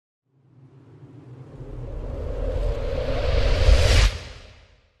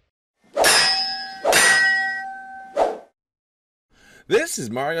This is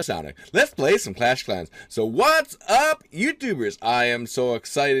MARIOSONIC. Let's play some Clash Clans. So what's up, YouTubers? I am so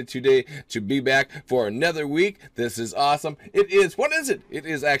excited today to be back for another week. This is awesome. It is, what is it? It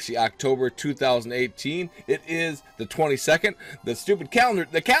is actually October 2018. It is the 22nd. The stupid calendar,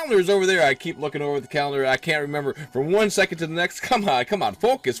 the calendar is over there. I keep looking over the calendar. I can't remember from 1 second to the next. Come on,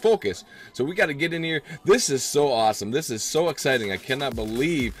 focus. So we got to get in here. This is so awesome. This is so exciting. I cannot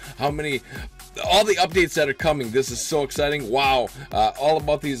believe how many, all the updates that are coming. This is so exciting. Wow. All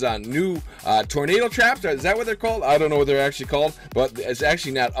about these new tornado traps. Is that what they're called? I don't know what they're actually called, but it's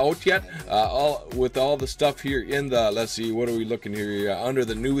actually not out yet. With all the stuff here in the, let's see, what are we looking here? Under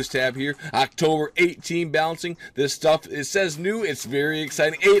the news tab here, October 18 balancing. This stuff, it says new. It's very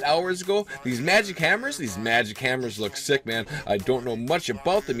exciting. 8 hours ago. These magic hammers look sick, man. I don't know much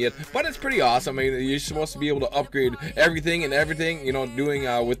about them yet, but it's pretty awesome. I mean, you're supposed to be able to upgrade everything, you know, doing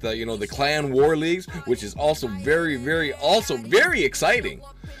with the, you know, the clan war leagues, which is also very exciting.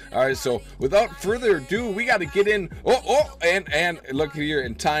 All right, so without further ado, we got to get in. And look here,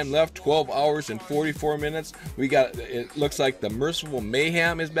 in time left, 12 hours and 44 minutes. We got, it looks like the Merciful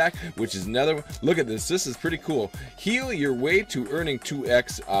Mayhem is back, which is another. Look at this. This is pretty cool. Heal your way to earning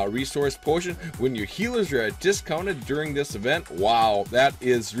 2x resource potion when your healers are discounted during this event. Wow, that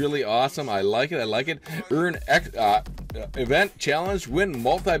is really awesome. I like it. Earn event challenge, win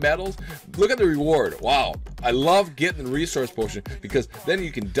multi battles. Look at the reward. Wow, I love getting the resource potion because then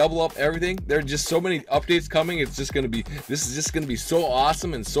you can double up everything. There are just so many updates coming. It's just gonna be, this is just gonna be so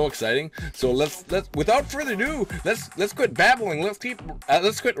awesome and so exciting. So let's without further ado, let's quit babbling. Let's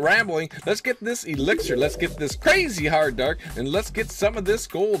quit rambling. Let's get this elixir. Let's get this crazy hard dark, and let's get some of this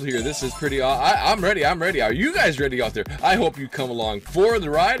gold here. This is pretty I'm ready. Are you guys ready out there? I hope you come along for the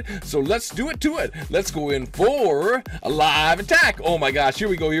ride. So let's do it to it. Let's go in for a live attack. Oh my gosh, here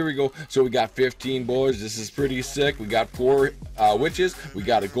we go. So we got 15 boys. This is pretty sick. We got 4 witches. We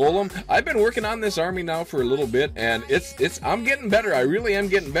got a golem. I've been working on this army now for a little bit, and I'm getting better. I really am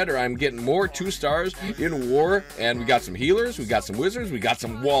getting better. I'm getting more 2 stars in war, and we got some healers, we got some wizards, we got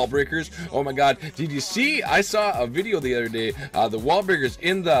some wall breakers. Oh my god, did you see? I saw a video the other day, the wall breakers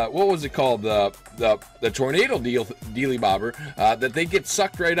in the, what was it called, the tornado dealy bobber, that they get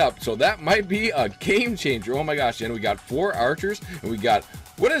sucked right up. So that might be a game changer. Oh my gosh. And we got 4 archers, and we got,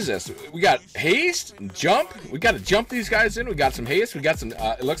 what is this? We got haste, jump. We got to jump these guys in. We got some haste. We got some,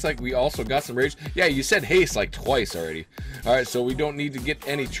 it looks like we also got some rage. Yeah, you said haste like twice already. All right, so we don't need to get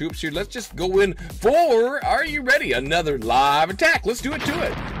any troops here. Let's just go in for, are you ready? Another live attack. Let's do it to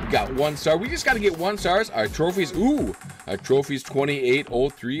it. We got 1 star. We just got to get 1 stars. Our trophies, our trophies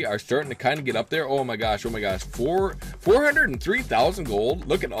 2803 are starting to kind of get up there. Oh my gosh. 403,000 gold.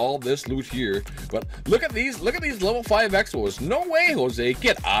 Look at all this loot here. But look at these level 5 expos. No way, Jose.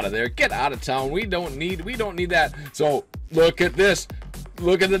 Get out of there. Get out of town. We don't need that. So look at this.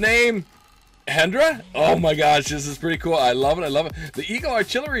 Look at the name. Hendra? Oh my gosh, this is pretty cool. I love it. The Eagle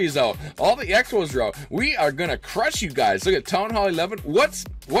Artillery is out. All the expos are out. We are gonna crush you guys. Look at Town Hall 11. What's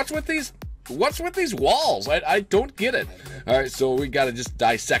with these walls? I don't get it. All right, so we gotta just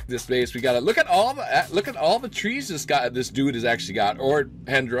dissect this base. We gotta look at all the trees this dude has actually got, or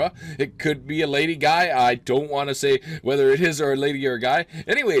Hendra. It could be a lady guy. I don't want to say whether it is or a lady or a guy.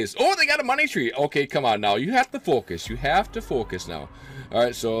 Anyways, oh, they got a money tree. Okay, come on now. You have to focus. now. All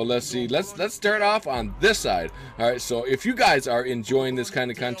right, so let's see. Let's start off on this side. All right, so if you guys are enjoying this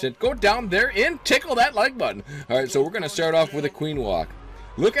kind of content, go down there and tickle that like button. All right, so we're gonna start off with a queen walk.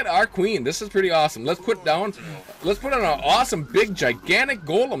 Look at our queen. This is pretty awesome. Let's put on an awesome big gigantic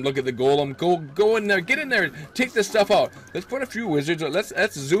golem. Look at the golem. Go in there. Get in there. Take this stuff out. Let's put a few wizards.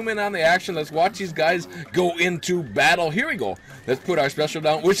 Let's zoom in on the action. Let's watch these guys go into battle. Here we go. Let's put our special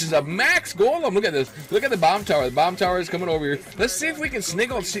down, which is a max golem. Look at this. Look at the bomb tower. The bomb tower is coming over here. Let's see if we can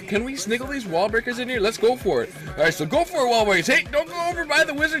sniggle. Can we sniggle these wall breakers in here? Let's go for it. All right, so go for it, wall breakers. Hey, don't go over by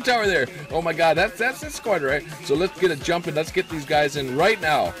the wizard tower there. Oh my god, that's quite right. So let's get a jump in. Let's get these guys in right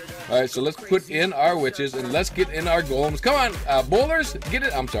now. All right, so let's put in our witches and let's get in our golems. Come on, bowlers, get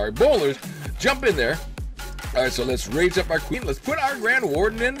it. I'm sorry, bowlers, jump in there. All right, so let's raise up our queen. Let's put our grand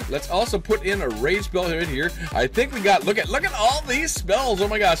warden in. Let's also put in a rage spell right here. I think we got, look at all these spells. Oh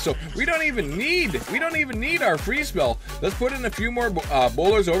my gosh, so we don't even need our free spell. Let's put in a few more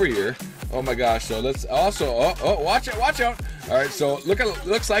bowlers over here. Oh my gosh, so let's also, watch out. All right, so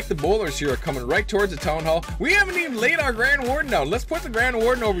looks like the bowlers here are coming right towards the town hall. We haven't even laid our grand warden down. Let's put the grand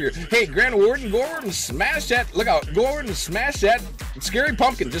warden over here. Hey, grand warden, go over and smash that. Look out, go over and smash that scary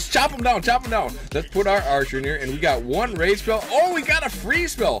pumpkin. Just chop him down. Let's put our archer in here, and we got 1 rage spell. Oh, we got a free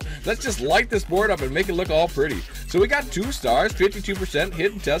spell. Let's just light this board up and make it look all pretty. So we got 2 stars, 52%.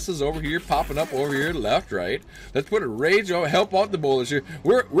 Hidden Teslas over here, popping up over here, left, right. Let's put a rage over, help out the bowlers here.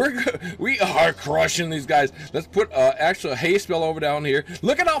 We are crushing these guys. Let's put actual hay spell over down here.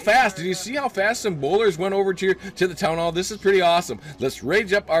 Look at how fast. Did you see how fast some bowlers went over to the town hall? This is pretty awesome. Let's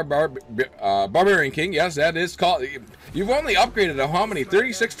rage up our Barbarian King. Yes, that is called. You've only upgraded it how many?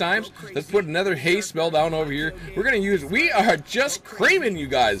 36 times. Let's put another hay spell down over here. We're gonna use. We are just creaming you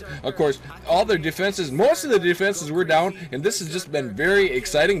guys. Of course, all their defenses. Most of the defenses were down, and this has just been very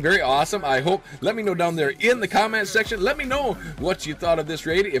exciting, very awesome. I hope. Let me know down there in the comment section. Let me know what you thought of this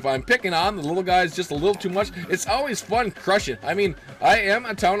raid. If I'm picking on the little guys just a little too much, it's always fun crushing. I mean, I am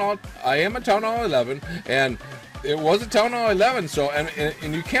a town hall 11, and it was a town hall 11, so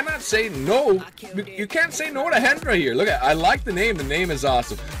and you cannot say no. You can't say no to Hendra here. Look at, I like the name. The name is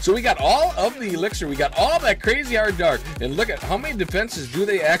awesome. So we got all of the elixir. We got all that crazy hard dark, and look at how many defenses do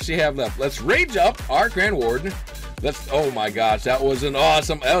they actually have left. Let's rage up our Grand Warden. Let's. Oh my gosh, that was an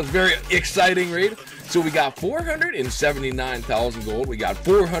awesome. That was very exciting raid. So we got 479,000 gold. We got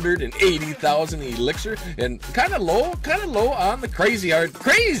 480,000 elixir, and kind of low on the crazy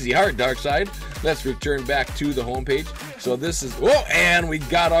hard dark side. Let's return back to the homepage. So this is, oh, and we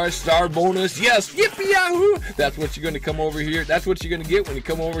got our star bonus. Yes, yippee yahoo! That's what you're going to come over here. That's what you're going to get when you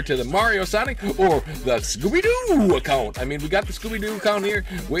come over to the MARIOSONIC or the Scooby-Doo account. I mean, we got the Scooby-Doo account here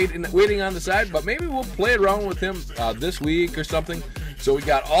waiting on the side, but maybe we'll play around with him this week or something. So we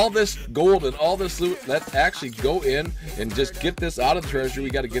got all this gold and all this loot. Let's actually go in and just get this out of the treasury. We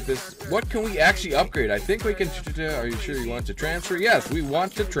got to get this. What can we actually upgrade? I think we can. Are you sure you want to transfer? Yes, we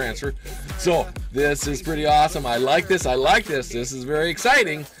want to transfer. So this is pretty awesome. I like this. I like this. This is very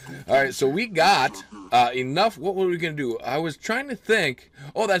exciting. All right, so we got enough. What were we going to do? I was trying to think.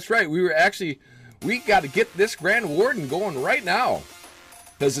 Oh, that's right. We got to get this Grand Warden going right now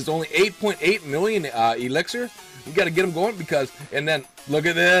because it's only 8.8 million elixir. We got to get them going because, and then look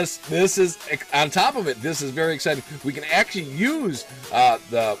at this. This is, on top of it, this is very exciting. We can actually use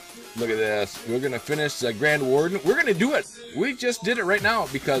look at this. We're going to finish the Grand Warden. We're going to do it. We just did it right now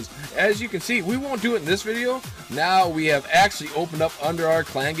because, as you can see, we won't do it in this video. Now we have actually opened up under our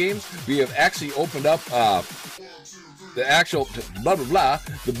clan games. We have actually opened up the actual blah blah blah,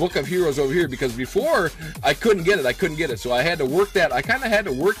 the book of heroes over here, because before I couldn't get it. So I had to work that. I kind of had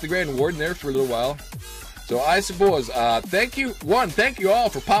to work the Grand Warden there for a little while. So I suppose, thank you all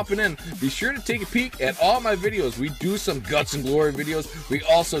for popping in. Be sure to take a peek at all my videos. We do some Guts and Glory videos. We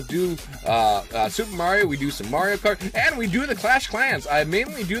also do Super Mario. We do some Mario Kart. And we do the Clash Clans. I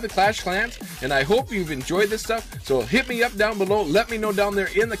mainly do the Clash Clans. And I hope you've enjoyed this stuff. So hit me up down below. Let me know down there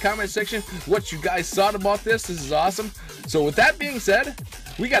in the comment section what you guys thought about this. This is awesome. So with that being said,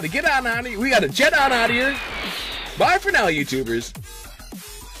 we got to get on out of here. We got to jet on out of here. Bye for now, YouTubers.